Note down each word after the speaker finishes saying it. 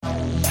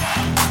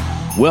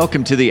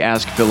Welcome to the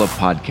Ask Philip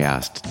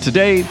podcast.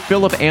 Today,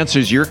 Philip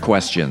answers your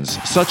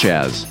questions, such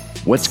as,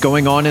 what's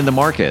going on in the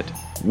market?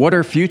 What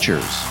are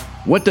futures?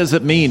 What does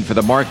it mean for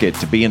the market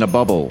to be in a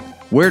bubble?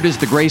 Where does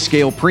the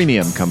grayscale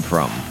premium come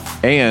from?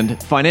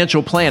 And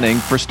financial planning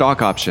for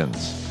stock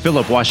options.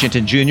 Philip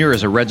Washington Jr.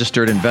 is a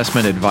registered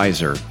investment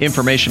advisor.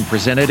 Information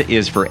presented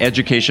is for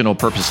educational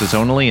purposes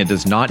only and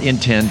does not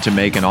intend to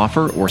make an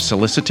offer or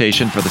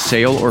solicitation for the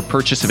sale or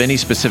purchase of any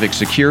specific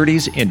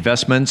securities,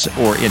 investments,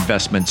 or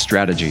investment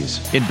strategies.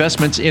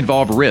 Investments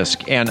involve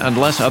risk and,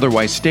 unless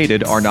otherwise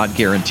stated, are not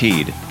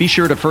guaranteed. Be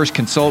sure to first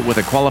consult with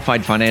a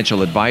qualified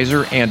financial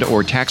advisor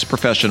and/or tax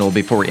professional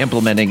before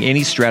implementing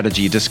any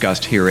strategy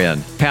discussed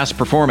herein. Past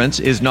performance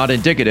is not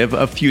indicative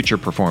of future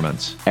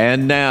performance.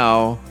 And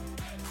now,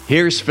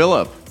 here's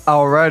Philip.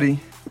 Alrighty.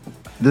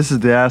 This is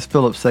the Ask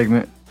Philip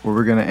segment where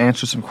we're going to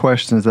answer some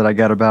questions that I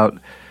got about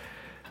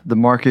the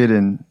market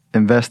and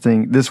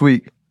investing this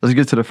week. Let's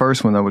get to the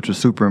first one, though, which was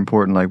super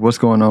important. Like, what's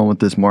going on with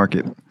this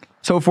market?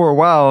 So for a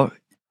while,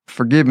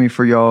 forgive me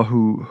for y'all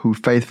who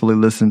faithfully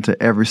listen to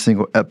every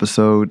single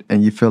episode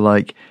and you feel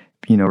like,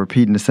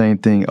 repeating the same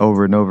thing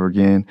over and over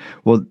again.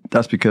 Well,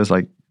 that's because, we're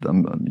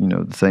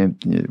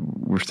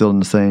still in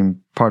the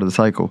same part of the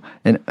cycle.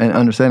 And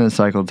understanding the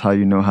cycle is how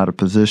you know how to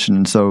position.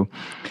 And so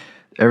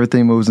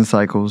everything moves in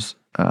cycles.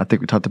 I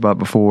think we talked about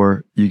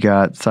before, you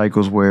got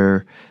cycles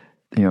where,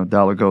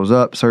 dollar goes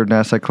up, certain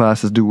asset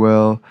classes do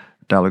well.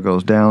 Dollar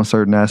goes down,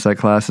 certain asset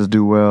classes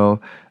do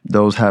well.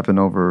 Those happen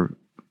over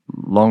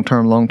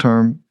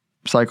long-term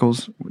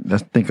cycles.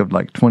 Let's think of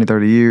like 20,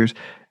 30 years.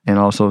 And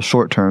also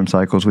short-term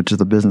cycles, which is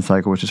the business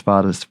cycle, which is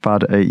 5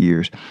 to 8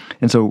 years.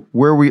 And so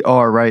where we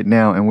are right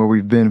now and where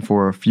we've been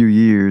for a few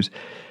years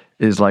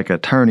is like a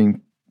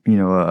turning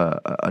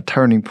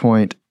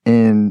point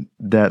in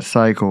that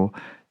cycle.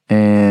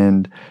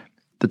 And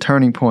the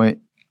turning point,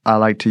 I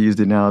like to use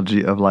the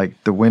analogy of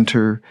like the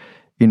winter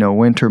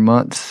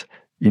months.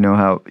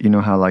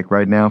 How like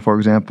right now, for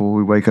example,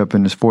 we wake up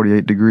and it's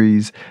 48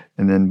 degrees,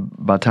 and then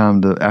by the time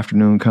the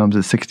afternoon comes,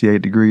 it's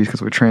 68 degrees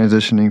because we're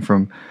transitioning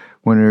from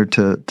winter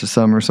to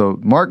summer. So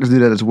markets do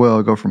that as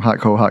well, go from hot,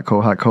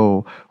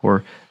 cold,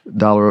 or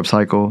dollar up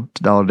cycle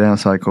to dollar down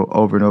cycle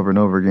over and over and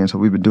over again. So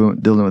we've been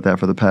dealing with that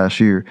for the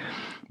past year.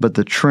 But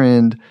the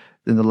trend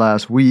in the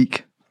last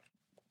week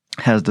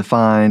has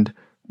defined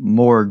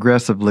more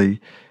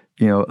aggressively,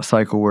 a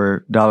cycle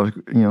where dollars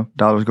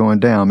going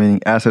down,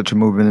 meaning assets are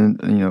moving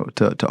in,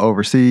 to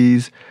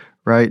overseas,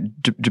 right?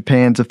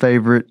 Japan's a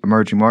favorite,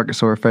 emerging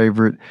markets are a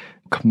favorite.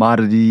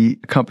 Commodity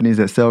companies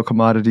that sell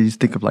commodities,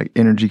 think of like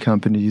energy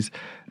companies,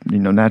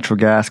 natural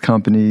gas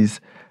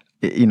companies,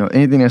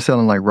 anything that's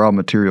selling like raw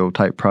material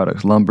type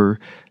products, lumber,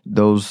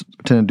 those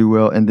tend to do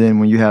well. And then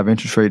when you have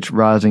interest rates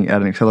rising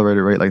at an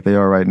accelerated rate like they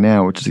are right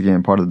now, which is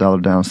again part of the dollar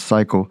down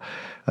cycle,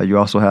 you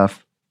also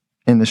have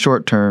in the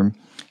short term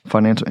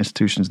financial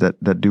institutions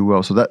that do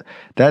well. So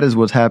that is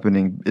what's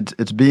happening.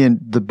 It's being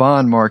the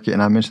bond market,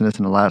 and I mentioned this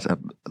in the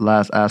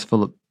last Ask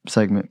Philip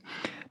segment.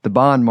 The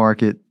bond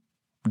market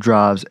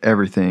drives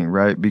everything,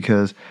 right?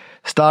 Because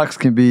stocks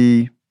can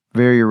be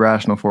very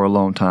irrational for a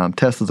long time.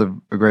 Tesla's a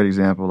great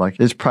example. Like,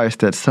 it's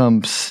priced at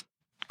some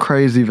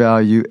crazy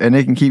value, and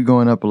it can keep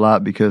going up a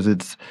lot because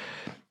it's,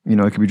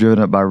 it can be driven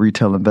up by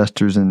retail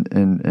investors and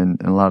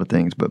a lot of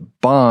things. But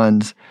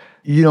bonds,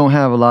 you don't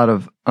have a lot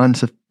of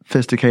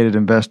unsophisticated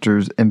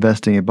investors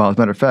investing in bonds.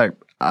 Matter of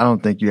fact, I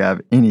don't think you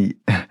have any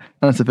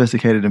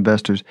unsophisticated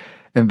investors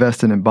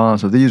investing in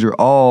bonds. So these are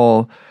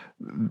all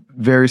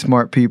very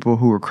smart people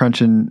who are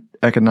crunching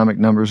economic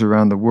numbers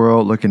around the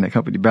world, looking at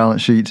company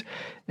balance sheets,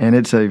 and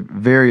it's a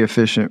very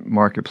efficient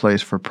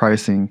marketplace for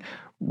pricing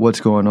what's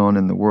going on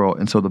in the world.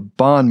 And so the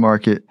bond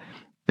market,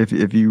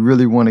 if you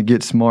really want to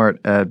get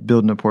smart at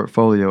building a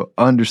portfolio,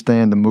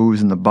 understand the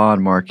moves in the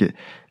bond market,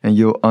 and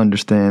you'll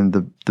understand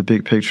the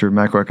big picture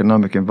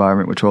macroeconomic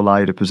environment, which will allow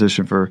you to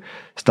position for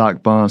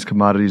stock, bonds,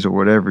 commodities, or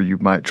whatever you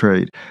might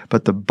trade.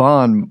 But the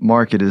bond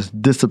market is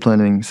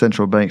disciplining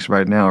central banks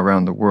right now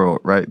around the world,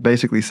 right?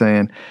 Basically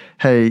saying,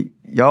 hey,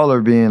 y'all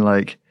are being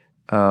like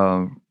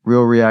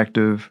real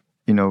reactive,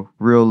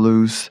 real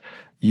loose.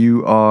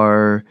 You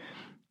are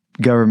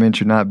government,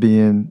 you're not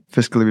being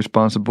fiscally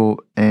responsible,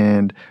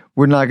 and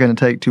we're not going to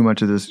take too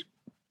much of this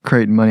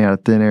creating money out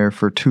of thin air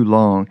for too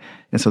long.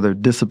 And so they're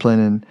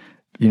disciplining,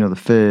 the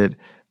Fed.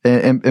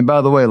 And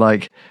by the way,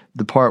 like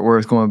the part where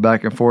it's going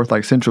back and forth,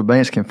 like central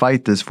banks can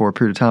fight this for a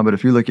period of time. But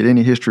if you look at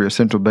any history of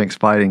central banks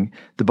fighting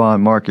the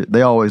bond market,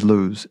 they always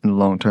lose in the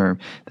long term.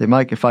 They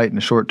might get fight in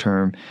the short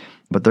term,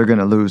 but they're going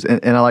to lose.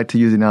 And I like to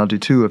use the analogy,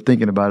 too, of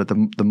thinking about it.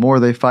 The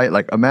more they fight,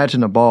 like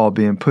imagine a ball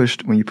being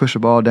pushed, when you push a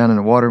ball down in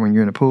the water when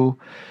you're in a pool,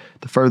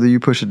 the further you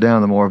push it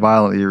down, the more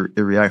violently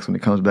it reacts when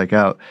it comes back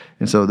out.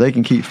 And so they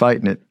can keep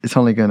fighting it. It's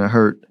only going to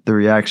hurt the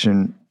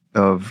reaction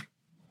of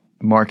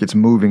markets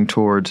moving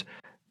towards,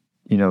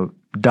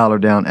 dollar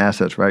down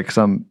assets, right? Because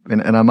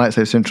and I might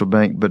say central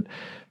bank, but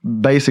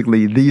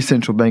basically the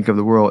central bank of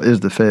the world is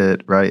the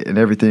Fed, right? And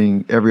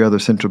every other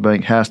central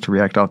bank has to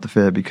react off the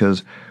Fed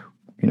because,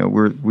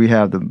 we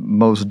have the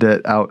most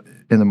debt out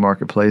in the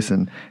marketplace,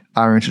 and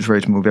our interest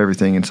rates move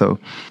everything. And so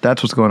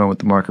that's what's going on with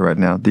the market right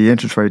now. The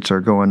interest rates are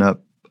going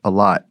up a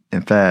lot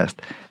and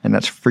fast, and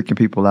that's freaking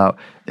people out.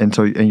 And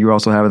so, and you're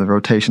also having the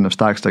rotation of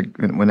stocks that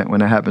when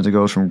that happens, it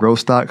goes from growth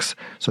stocks.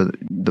 So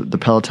the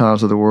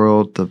Pelotons of the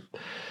world, the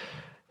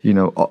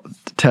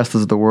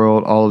Teslas of the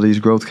world, all of these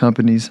growth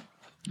companies,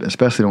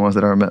 especially the ones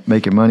that aren't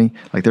making money,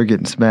 like they're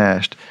getting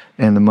smashed,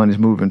 and the money's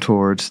moving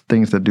towards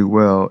things that do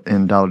well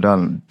in dollar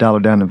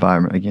down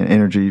environment. Again,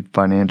 energy,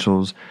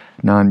 financials,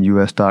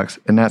 non-U.S. stocks,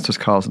 and that's what's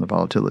causing the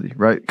volatility,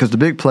 right? Because the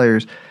big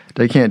players,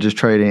 they can't just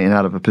trade in and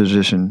out of a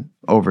position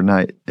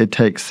overnight. It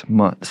takes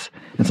months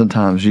and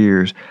sometimes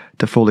years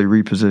to fully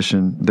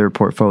reposition their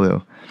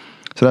portfolio.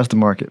 So that's the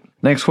market.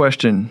 Next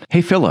question.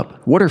 Hey, Philip,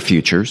 what are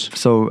futures?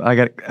 So I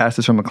got asked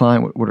this from a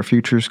client. What are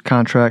futures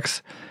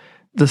contracts?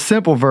 The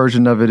simple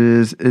version of it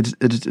is it's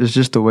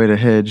just a way to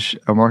hedge,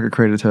 a market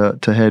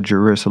created to hedge your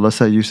risk. So let's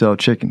say you sell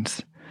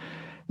chickens.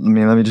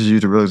 Let me just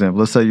use a real example.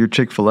 Let's say you're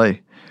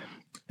Chick-fil-A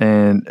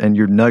and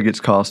your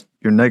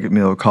nugget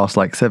meal costs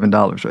like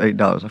 $7 or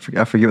 $8.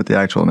 I forget what the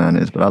actual amount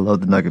is, but I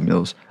love the nugget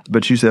meals.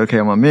 But you say, okay,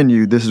 on my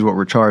menu, this is what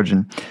we're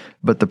charging.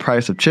 But the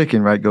price of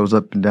chicken, right, goes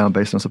up and down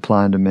based on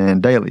supply and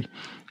demand daily.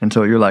 And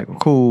so you're like, well,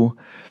 cool.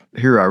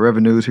 Here are our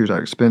revenues, here's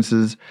our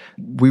expenses.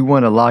 We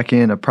want to lock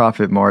in a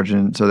profit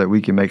margin so that we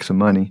can make some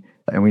money,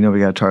 and we know we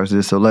got to charge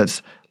this. So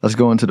let's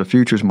go into the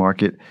futures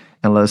market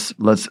and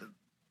let's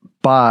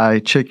buy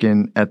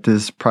chicken at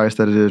this price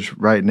that it is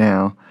right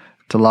now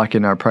to lock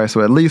in our price.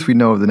 So at least we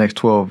know over the next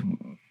 12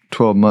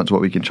 months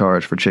what we can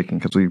charge for chicken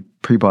because we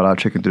pre-bought our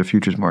chicken through the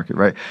futures market,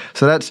 right?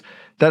 So that's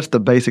the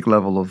basic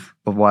level of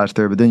why it's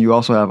there. But then you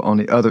also have on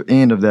the other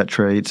end of that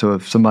trade. So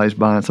if somebody's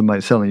buying,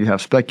 somebody's selling, you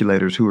have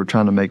speculators who are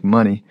trying to make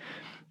money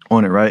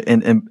on it, right?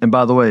 And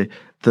by the way,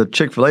 the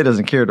Chick-fil-A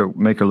doesn't care to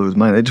make or lose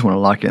money. They just want to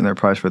lock in their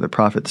price for their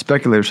profit. The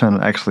speculators trying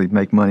to actually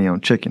make money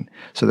on chicken.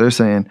 So they're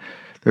saying,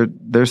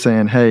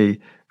 hey,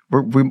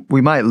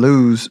 we might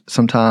lose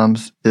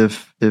sometimes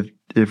if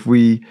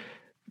we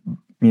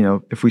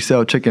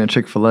sell chicken at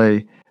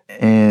Chick-fil-A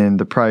and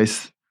the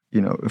price,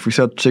 if we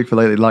sell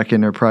Chick-fil-A, they lock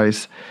in their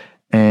price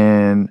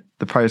and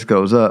the price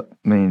goes up.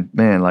 I mean,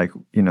 man,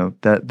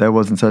 that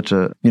wasn't such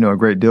a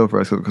great deal for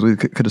us because we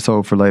could have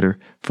sold for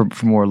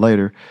more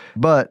later.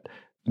 But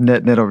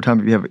net over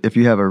time, if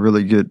you have a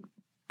really good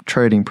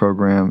trading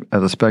program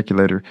as a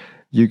speculator,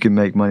 you can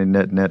make money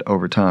net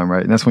over time,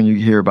 right? And that's when you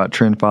hear about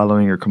trend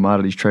following or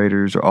commodities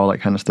traders or all that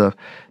kind of stuff.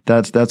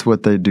 That's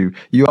what they do.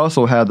 You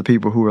also have the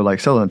people who are like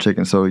selling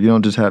chicken. So you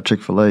don't just have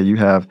Chick-fil-A. You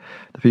have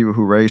the people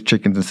who raise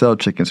chickens and sell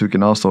chickens who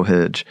can also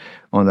hedge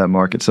on that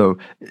market. So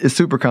it's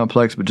super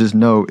complex, but just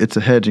know it's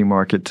a hedging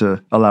market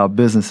to allow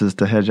businesses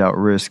to hedge out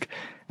risk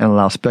and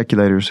allow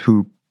speculators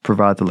who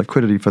provide the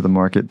liquidity for the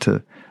market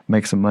to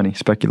make some money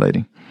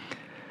speculating.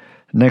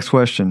 Next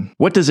question.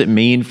 What does it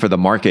mean for the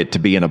market to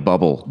be in a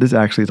bubble? This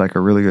actually is like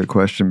a really good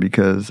question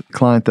because a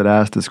client that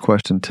asked this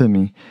question to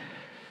me,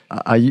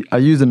 I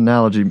used an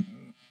analogy.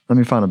 Let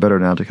me find a better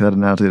analogy because that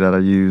analogy that I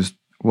used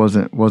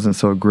wasn't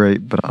so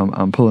great. But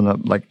I'm pulling up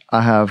like I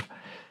have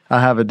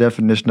a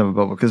definition of a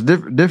bubble because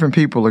different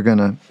people are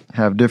gonna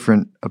have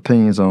different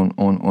opinions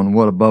on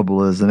what a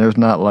bubble is, and there's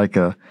not like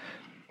a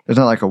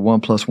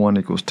 1 +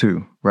 1 =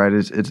 2, right?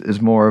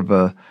 It's more of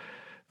a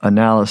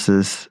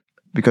analysis.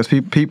 Because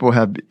people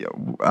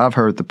I've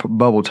heard the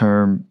bubble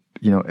term,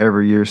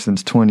 every year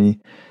since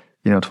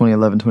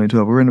 2011,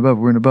 2012. We're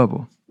in a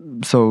bubble.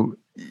 So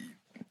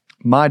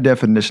my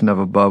definition of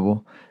a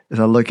bubble is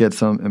I look at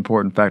some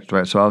important factors,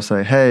 right? So I'll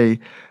say, hey,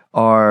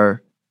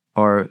 our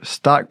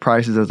stock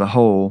prices as a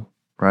whole,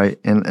 right?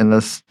 And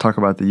let's talk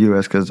about the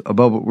U.S. because a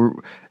bubble,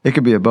 it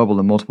could be a bubble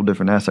in multiple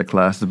different asset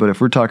classes. But if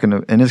we're talking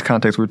in this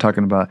context, we're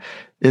talking about,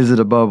 is it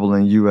a bubble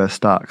in U.S.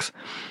 stocks?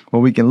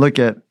 Well, we can look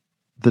at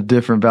the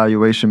different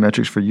valuation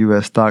metrics for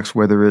U.S. stocks,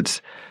 whether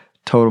it's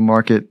total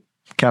market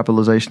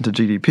capitalization to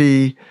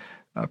GDP,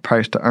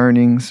 price to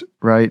earnings,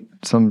 right?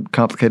 Some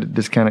complicated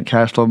discounted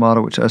cash flow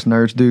model, which us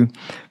nerds do.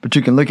 But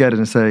you can look at it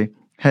and say,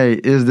 hey,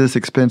 is this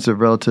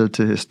expensive relative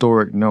to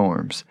historic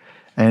norms?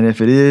 And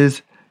if it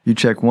is, you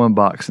check one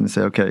box and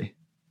say, okay,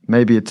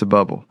 maybe it's a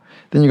bubble.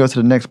 Then you go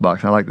to the next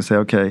box. And I like to say,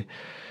 okay,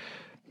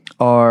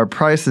 are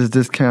prices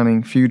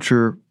discounting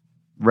future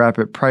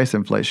rapid price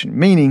inflation?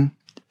 Meaning,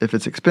 if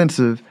it's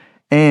expensive,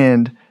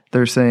 and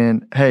they're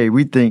saying, hey,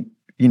 we think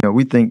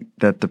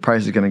that the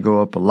price is going to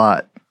go up a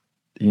lot,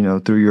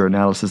 through your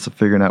analysis of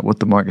figuring out what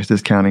the market's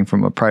discounting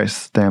from a price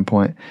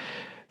standpoint,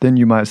 then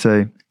you might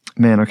say,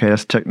 man, okay,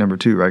 that's check number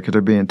 2, right? Because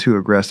they're being too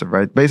aggressive,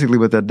 right? Basically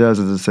what that does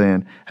is it's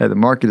saying, hey, the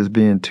market is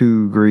being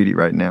too greedy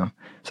right now.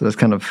 So that's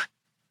kind of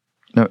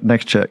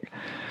next check.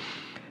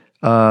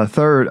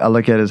 Third, I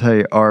look at it as,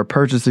 hey, are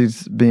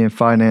purchases being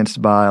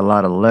financed by a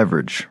lot of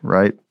leverage,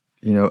 right?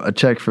 A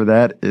check for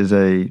that is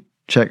a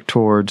check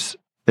towards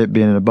it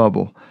being in a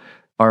bubble.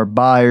 Are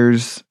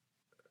buyers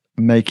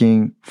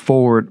making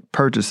forward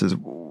purchases?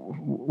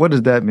 What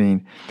does that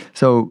mean?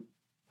 So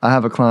I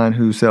have a client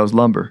who sells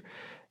lumber,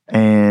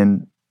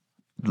 and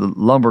the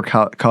lumber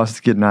cost is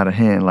getting out of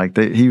hand. Like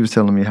he was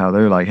telling me how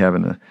they're like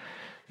having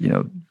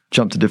to,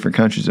 jump to different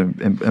countries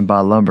and buy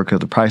lumber because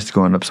the price is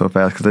going up so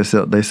fast because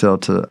they sell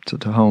to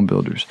home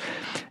builders.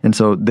 And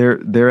so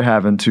they're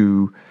having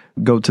to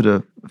go to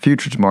the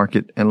futures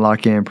market and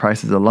lock in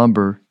prices of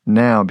lumber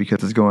now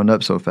because it's going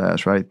up so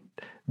fast, right?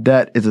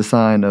 That is a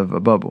sign of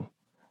a bubble.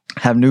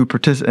 Have new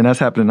participants, and that's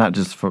happening not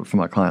just for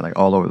my client, like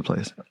all over the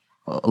place,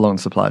 along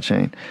the supply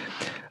chain.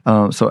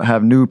 So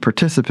have new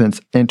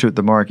participants entered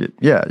the market.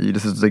 Yeah,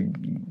 this is the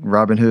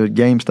Robinhood,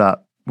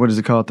 GameStop. What is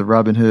it called? The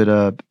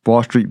Robinhood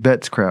Wall Street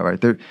Bets crowd,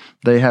 right?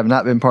 They have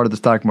not been part of the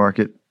stock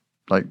market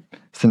like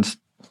since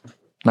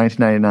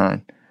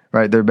 1999,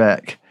 right? They're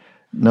back.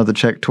 Another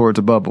check towards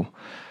a bubble.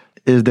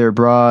 Is there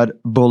broad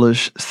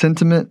bullish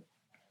sentiment?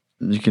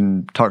 You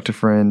can talk to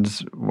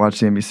friends, watch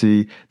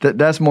CNBC.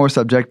 That's more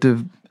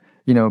subjective,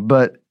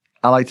 but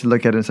I like to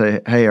look at it and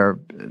say, hey, are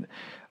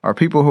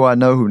people who I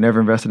know who never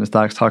invested in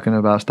stocks talking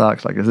about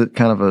stocks? Like, is it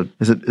kind of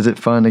is it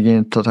fun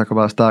again to talk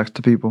about stocks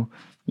to people?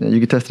 You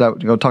can test it out.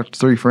 Go talk to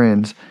 3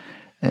 friends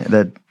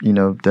that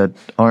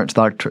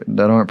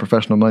aren't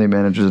professional money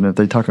managers, and if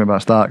they're talking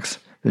about stocks,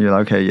 then you're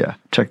like, okay, yeah,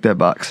 check that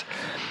box.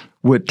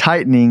 Would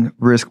tightening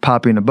risk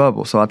popping a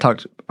bubble? So I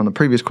talked on the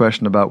previous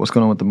question about what's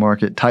going on with the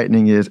market.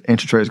 Tightening is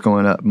interest rates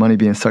going up, money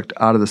being sucked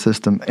out of the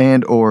system,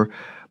 and or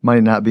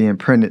money not being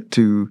printed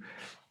to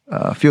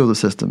fuel the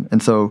system.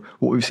 And so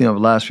what we've seen over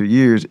the last few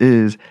years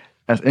is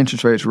as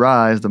interest rates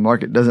rise, the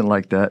market doesn't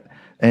like that.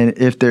 And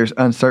if there's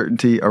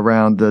uncertainty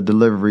around the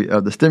delivery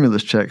of the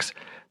stimulus checks,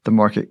 the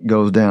market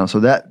goes down. So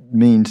that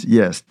means,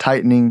 yes,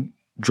 tightening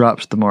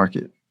drops the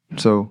market.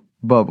 So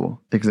bubble,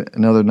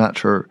 another notch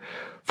for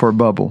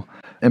bubble.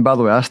 And by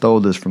the way, I stole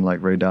this from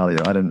like Ray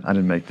Dalio. I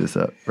didn't make this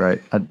up,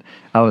 right?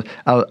 I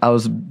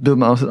was building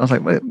my own system. I was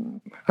like, wait,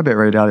 I bet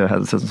Ray Dalio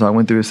has a system. So I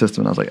went through his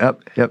system and I was like,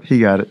 yep, he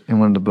got it in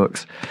one of the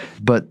books.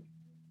 But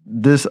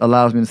this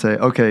allows me to say,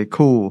 okay,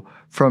 cool.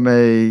 From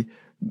a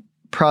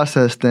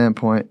process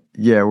standpoint,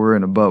 yeah, we're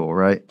in a bubble,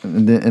 right?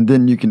 And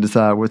then you can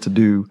decide what to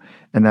do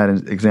in that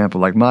example.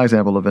 Like my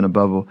example of in a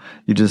bubble,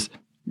 you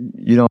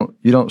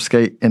don't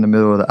skate in the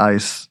middle of the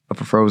ice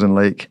of a frozen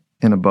lake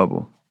in a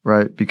bubble,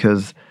 right?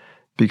 Because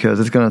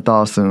it's going to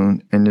thaw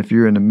soon, and if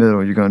you're in the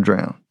middle, you're going to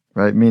drown,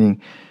 right?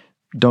 Meaning,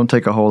 don't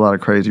take a whole lot of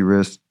crazy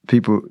risks.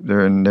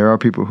 There are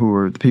people who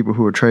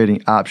are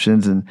trading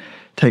options and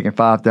taking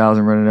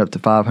 $5,000, running up to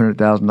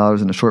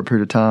 $500,000 in a short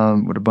period of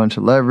time with a bunch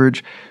of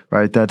leverage,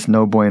 right? That's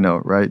no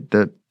bueno, right?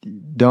 There's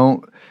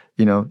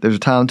a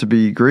time to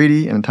be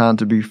greedy and a time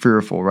to be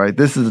fearful, right?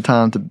 This is a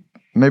time to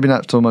maybe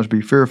not so much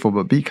be fearful,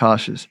 but be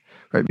cautious,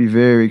 right? Be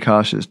very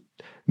cautious.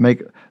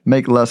 Make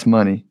less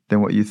money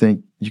than what you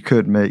think you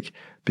could make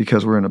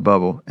because we're in a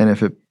bubble. And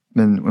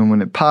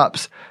when it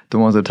pops, the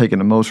ones that are taking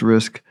the most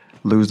risk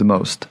lose the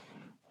most,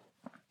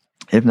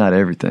 if not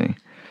everything.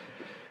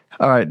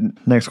 All right,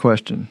 next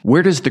question.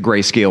 Where does the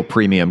Grayscale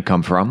premium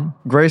come from?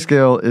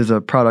 Grayscale is a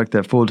product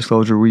that, full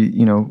disclosure, we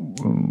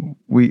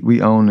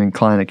own in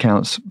client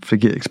accounts to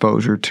get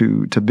exposure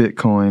to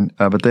Bitcoin,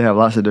 but they have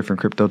lots of different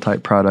crypto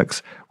type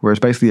products where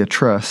it's basically a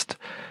trust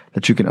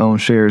that you can own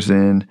shares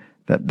in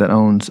that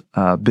owns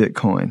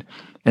Bitcoin.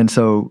 And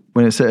so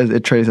when it says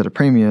it trades at a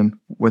premium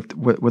with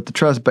the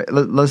trust,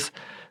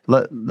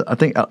 I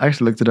think I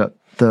actually looked it up.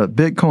 The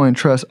Bitcoin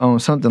Trust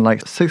owns something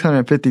like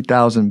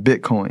 650,000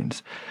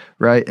 Bitcoins,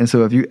 right? And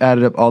so if you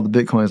added up all the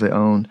Bitcoins they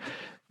own,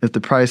 if the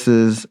price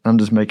is, I'm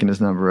just making this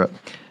number up,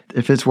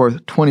 if it's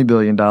worth $20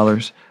 billion,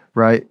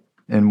 right,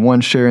 and one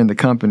share in the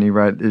company,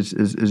 right, is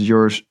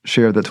your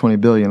share of that $20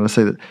 billion.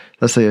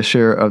 Let's say a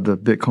share of the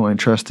Bitcoin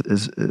Trust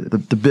is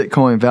the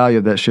Bitcoin value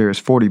of that share is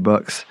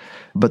 $40,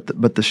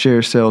 but the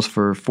share sells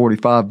for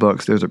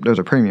 $45. There's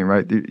a premium,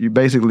 right?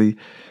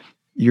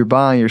 You're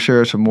buying your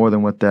shares for more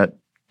than what that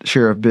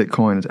share of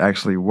Bitcoin is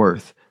actually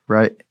worth,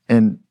 right?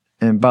 And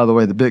by the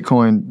way, the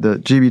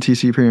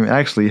GBTC premium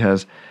actually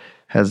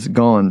has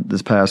gone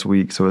this past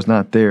week, so it's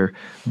not there.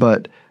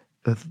 But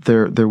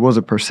there was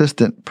a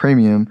persistent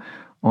premium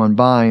on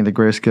buying the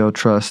Grayscale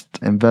Trust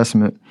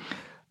investment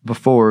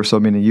before, so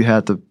meaning you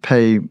had to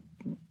pay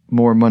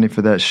more money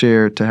for that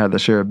share to have the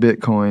share of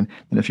Bitcoin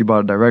than if you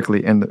bought it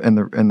directly. And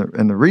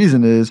the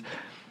reason is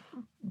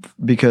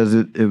because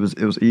it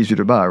was easier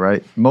to buy,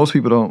 right? Most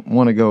people don't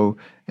want to go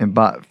and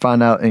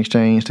find out in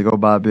exchange to go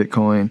buy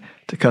Bitcoin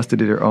to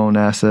custody their own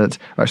assets,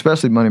 or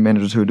especially money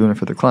managers who are doing it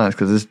for their clients,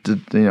 because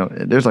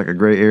there's like a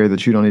gray area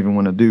that you don't even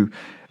want to do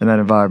in that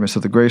environment.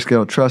 So the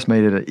Grayscale Trust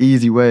made it an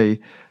easy way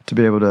to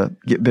be able to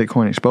get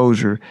Bitcoin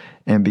exposure,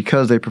 and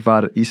because they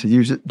provided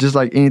ECU, just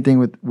like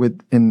anything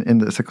in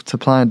the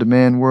supply and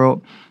demand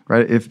world,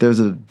 right? If there's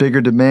a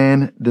bigger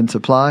demand than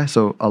supply,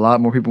 so a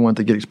lot more people want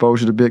to get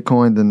exposure to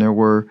Bitcoin than there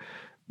were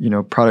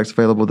products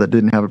available that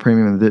didn't have a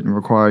premium and didn't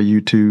require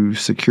you to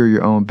secure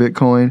your own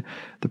Bitcoin,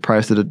 the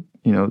price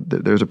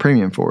there's a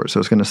premium for it. So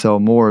it's going to sell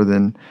more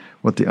than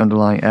what the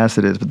underlying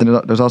asset is. But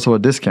then there's also a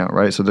discount,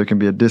 right? So there can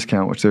be a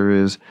discount, which there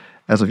is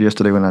as of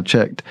yesterday when I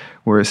checked,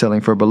 where it's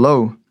selling for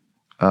below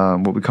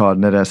what we call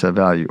net asset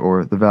value,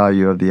 or the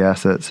value of the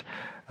assets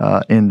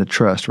in the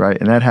trust, right?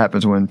 And that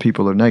happens when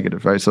people are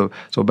negative, right? So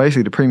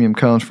basically the premium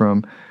comes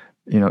from,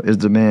 is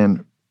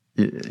demand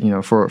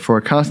for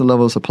a constant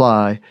level of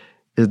supply,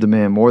 is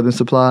demand more than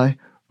supply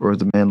or is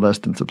demand less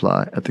than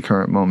supply at the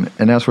current moment?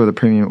 And that's where the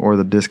premium or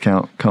the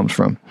discount comes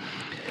from.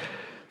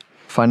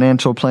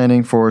 Financial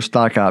planning for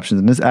stock options.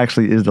 And this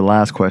actually is the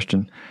last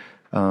question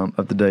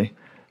of the day.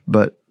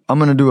 But I'm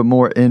going to do a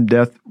more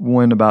in-depth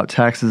one about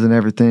taxes and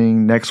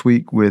everything next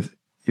week with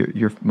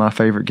my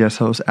favorite guest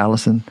host,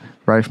 Allison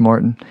Rife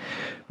Martin.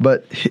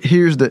 But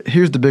here's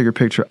the bigger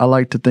picture. I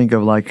like to think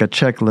of like a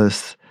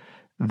checklist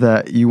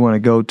that you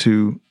want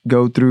to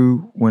go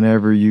through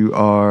whenever you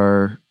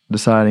are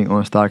deciding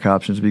on stock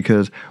options,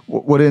 because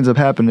what ends up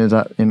happening is,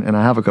 and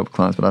I have a couple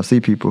clients, but I see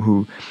people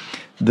who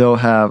they'll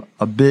have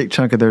a big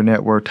chunk of their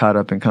net worth tied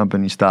up in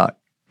company stock.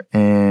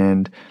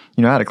 And,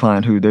 I had a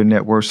client who their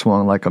net worth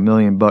swung like $1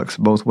 million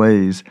both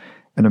ways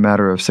in a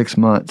matter of 6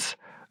 months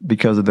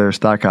because of their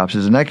stock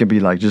options. And that can be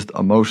like just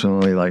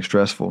emotionally like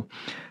stressful,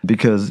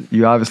 because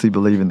you obviously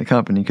believe in the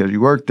company because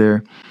you work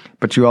there,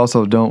 but you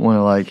also don't want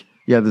to like,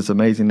 you have this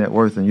amazing net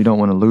worth and you don't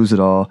want to lose it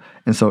all.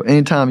 And so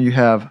anytime you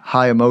have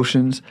high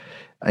emotions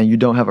and you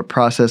don't have a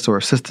process or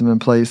a system in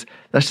place,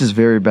 that's just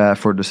very bad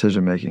for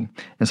decision making.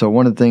 And so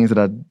one of the things that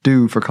I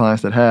do for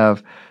clients that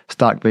have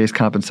stock-based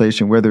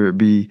compensation, whether it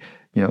be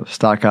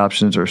stock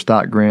options or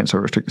stock grants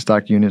or restricted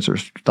stock units or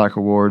stock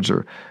awards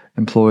or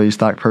employee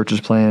stock purchase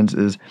plans,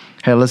 is,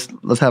 hey, let's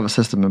have a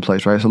system in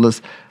place, right? So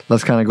let's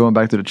kind of going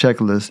back to the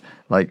checklist,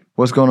 like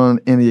what's going on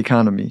in the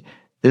economy.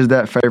 Is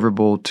that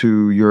favorable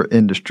to your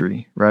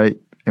industry, right?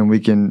 And we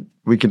can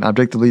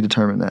objectively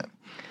determine that.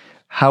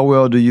 How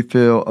well do you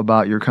feel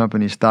about your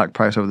company's stock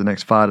price over the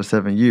next 5 to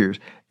 7 years?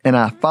 And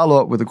I follow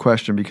up with a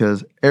question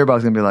because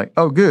everybody's going to be like,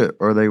 oh, good,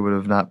 or they would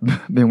have not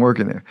been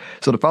working there.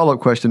 So the follow-up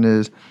question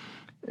is,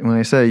 when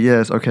they say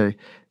yes, okay,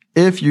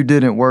 if you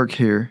didn't work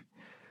here,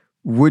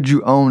 would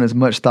you own as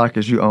much stock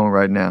as you own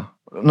right now?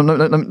 No,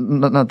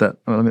 not that.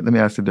 Let me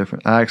ask it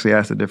different. I actually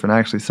asked it different. I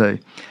actually say,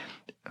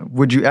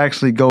 would you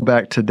actually go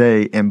back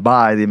today and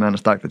buy the amount of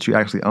stock that you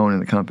actually own in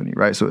the company,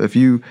 right? So if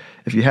you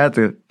had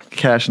the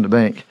cash in the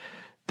bank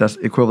that's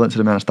equivalent to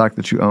the amount of stock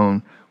that you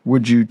own,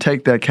 would you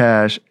take that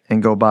cash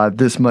and go buy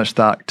this much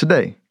stock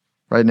today,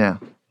 right now,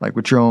 like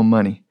with your own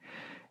money?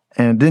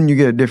 And then you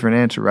get a different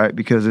answer, right?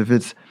 Because if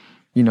it's,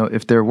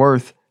 if they're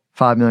worth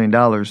 $5 million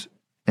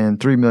and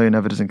 $3 million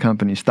of it is in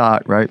company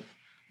stock, right?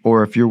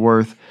 Or if you're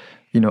worth,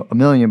 $1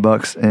 million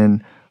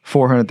and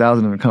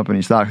 400,000 in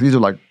company stocks, these are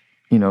like,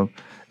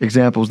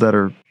 examples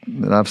that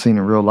I've seen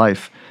in real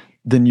life,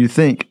 then you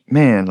think,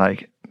 man,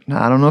 like,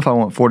 I don't know if I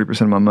want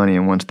 40% of my money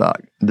in one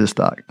stock, this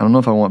stock. I don't know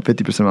if I want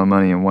 50% of my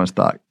money in one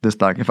stock, this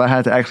stock. If I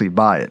had to actually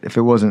buy it, if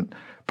it wasn't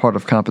part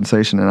of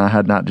compensation and I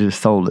had not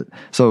just sold it.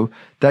 So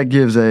that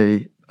gives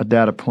a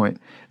data point.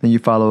 Then you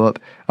follow up,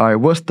 all right,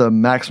 what's the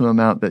maximum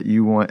amount that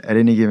you want at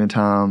any given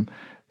time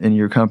in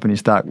your company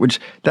stock, which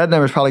that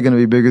number is probably going to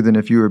be bigger than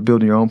if you were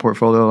building your own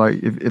portfolio. Like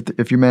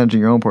if you're managing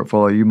your own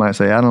portfolio, you might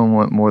say, I don't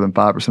want more than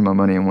 5% of my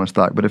money in one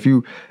stock. But if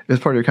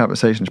it's part of your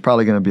compensation, it's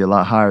probably going to be a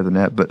lot higher than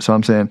that. But so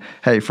I'm saying,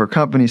 hey, for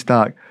company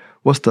stock,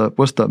 what's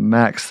the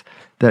max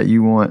that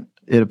you want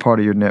it a part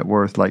of your net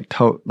worth, like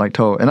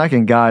total? And I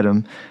can guide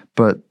them,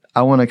 but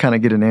I want to kind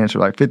of get an answer.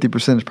 Like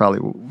 50% is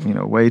probably,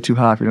 way too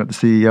high if you're not the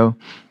CEO.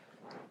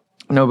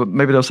 No, but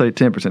maybe they'll say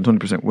 10%,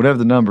 20%, whatever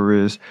the number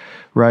is,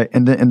 right?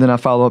 And then I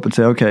follow up and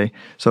say, okay,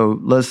 so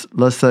let's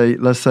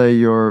say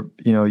your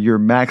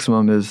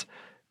maximum is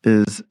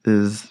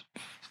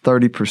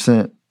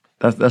 30%.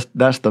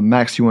 That's the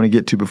max you want to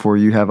get to before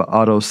you have an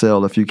auto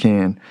sell, if you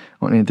can,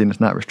 on anything that's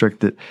not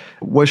restricted.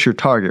 What's your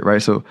target,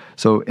 right? So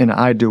in an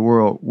ideal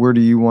world, where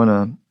do you want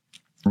to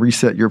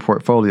reset your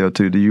portfolio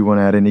to? Do you want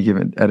to at any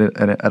given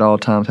at all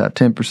times have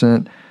 10%,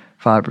 5%,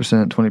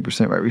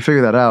 20%, right? We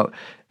figure that out,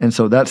 and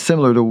so that's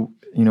similar to,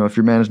 if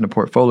you're managing a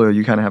portfolio,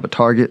 you kind of have a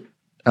target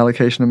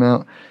allocation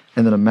amount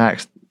and then a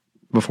max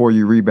before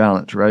you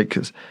rebalance, right?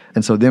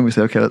 And so then we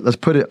say, okay, let's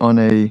put it on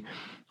a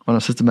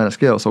systematic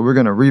scale. So we're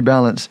going to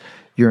rebalance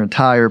your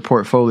entire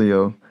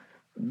portfolio,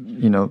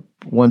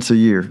 once a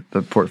year.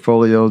 The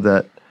portfolio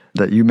that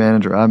you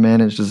manage or I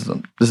manage, this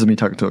is me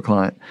talking to a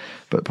client,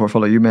 but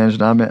portfolio you manage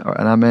and I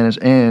manage,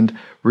 and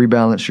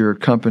rebalance your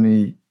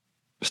company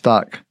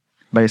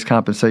stock-based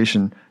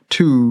compensation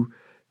to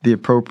the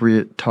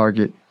appropriate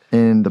target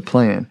in the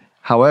plan.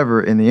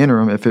 However, in the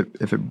interim, if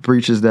it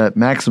breaches that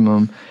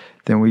maximum,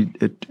 then we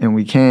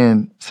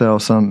can sell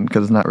some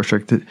because it's not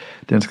restricted.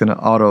 Then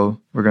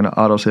we're going to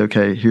auto say,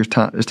 okay, it's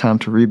time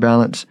to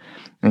rebalance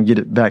and get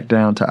it back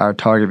down to our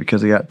target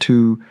because it got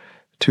too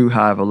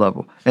high of a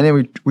level. And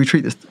then we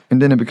treat this,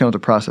 and then it becomes a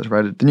process,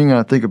 right? Then you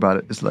got to think about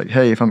it. It's like,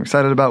 hey, if I'm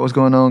excited about what's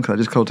going on because I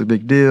just closed a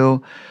big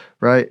deal,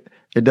 right?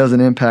 It doesn't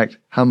impact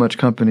how much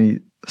company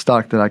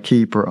stock that I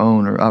keep or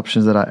own or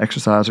options that I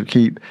exercise or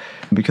keep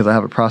because I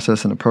have a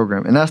process and a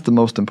program. And that's the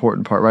most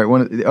important part, right?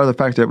 One of the other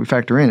factor that we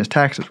factor in is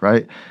taxes,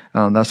 right?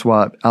 That's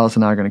why Alice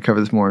and I are going to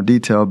cover this more in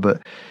detail.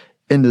 But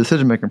in the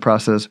decision-making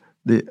process,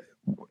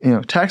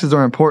 taxes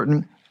are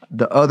important.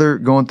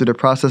 Going through the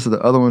process of the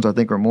other ones I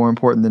think are more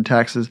important than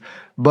taxes.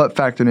 But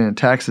factoring in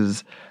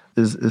taxes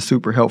is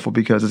super helpful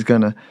because it's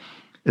gonna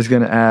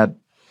add,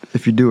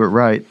 if you do it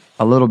right,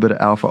 a little bit of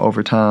alpha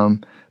over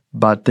time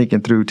by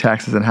thinking through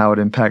taxes and how it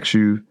impacts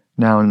you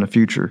now and in the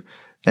future.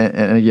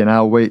 And again,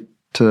 I'll wait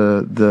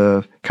to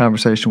the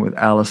conversation with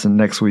Allison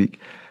next week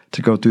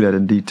to go through that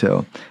in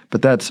detail.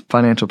 But that's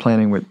financial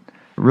planning with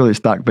really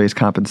stock-based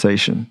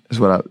compensation is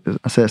what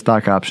I said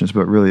stock options,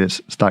 but really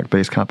it's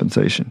stock-based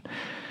compensation.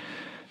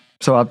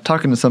 So I'm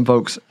talking to some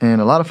folks,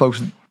 and a lot of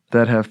folks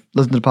that have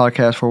listened to the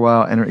podcast for a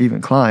while and are even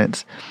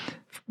clients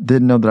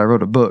didn't know that I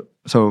wrote a book.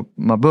 So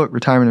my book,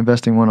 Retirement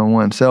Investing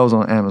 101, sells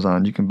on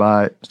Amazon. You can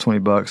buy it. It's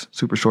 $20,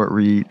 super short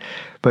read.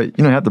 But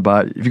you don't have to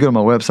buy it. If you go to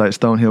my website,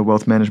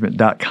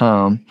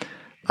 stonehillwealthmanagement.com,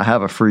 I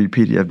have a free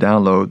PDF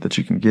download that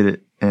you can get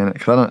it. And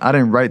because I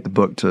didn't write the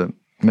book to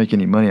make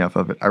any money off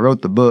of it. I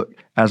wrote the book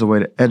as a way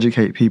to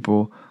educate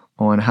people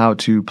on how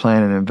to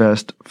plan and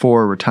invest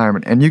for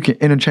retirement. And you can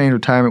interchange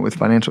retirement with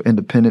financial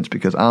independence,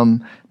 because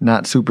I'm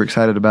not super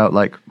excited about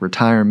like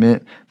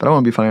retirement, but I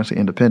want to be financially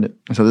independent.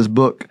 And so this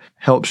book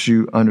helps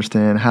you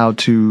understand how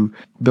to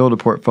build a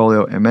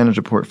portfolio and manage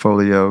a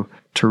portfolio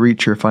to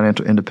reach your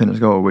financial independence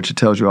goal, which it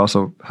tells you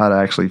also how to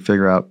actually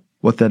figure out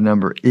what that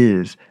number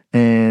is.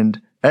 And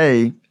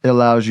A, it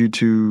allows you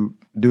to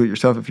do it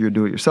yourself if you're a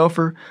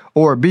do-it-yourselfer,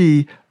 or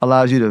B,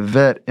 allows you to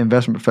vet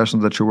investment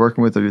professionals that you're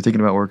working with or you're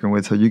thinking about working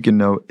with, so you can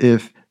know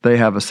if they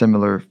have a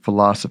similar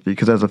philosophy.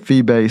 Because as a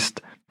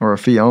fee-based or a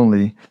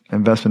fee-only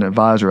investment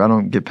advisor, I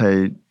don't get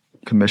paid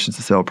commissions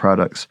to sell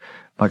products.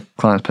 My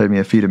clients pay me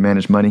a fee to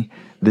manage money.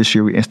 This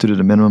year we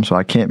instituted a minimum, so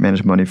I can't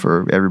manage money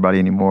for everybody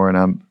anymore,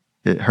 and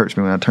it hurts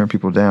me when I turn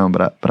people down,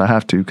 but I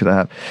have to, because I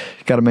have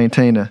got to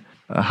maintain a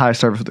high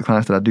service with the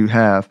clients that I do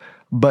have.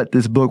 But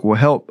this book will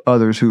help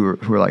others who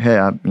are like, hey,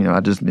 I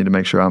just need to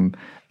make sure I'm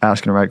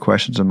asking the right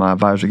questions of my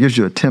advisor. It gives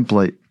you a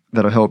template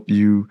that'll help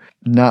you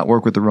not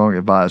work with the wrong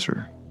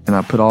advisor. And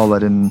I put all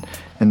that in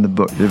the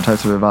book, different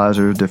types of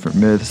advisors, different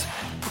myths.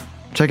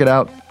 Check it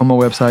out on my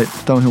website,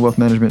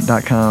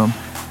 stonehillwealthmanagement.com,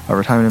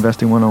 Retirement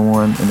Investing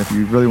 101. And if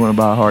you really want to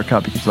buy a hard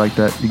copy just like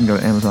that, you can go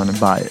to Amazon and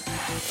buy it.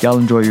 Y'all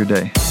enjoy your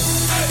day.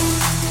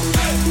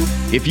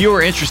 If you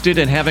are interested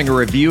in having a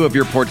review of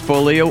your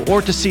portfolio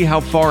or to see how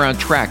far on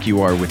track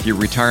you are with your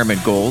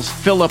retirement goals,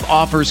 Philip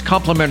offers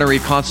complimentary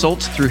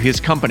consults through his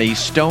company,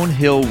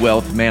 Stonehill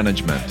Wealth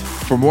Management.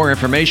 For more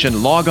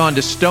information, log on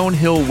to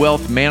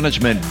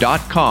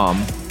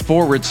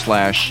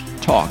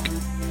stonehillwealthmanagement.com/talk.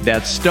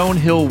 That's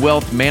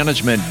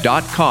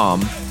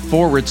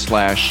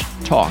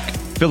stonehillwealthmanagement.com/talk.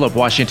 Philip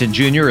Washington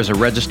Jr. is a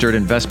registered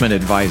investment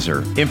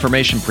advisor.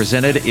 Information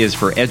presented is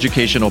for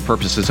educational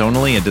purposes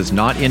only and does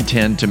not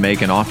intend to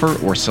make an offer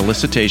or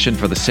solicitation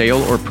for the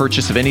sale or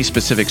purchase of any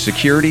specific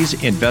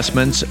securities,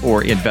 investments,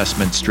 or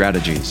investment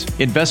strategies.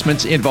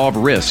 Investments involve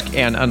risk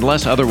and,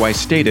 unless otherwise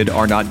stated,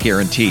 are not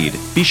guaranteed.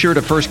 Be sure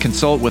to first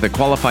consult with a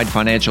qualified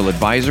financial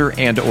advisor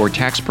and/or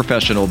tax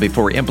professional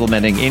before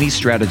implementing any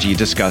strategy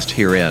discussed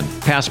herein.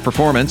 Past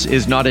performance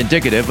is not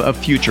indicative of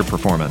future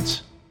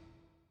performance.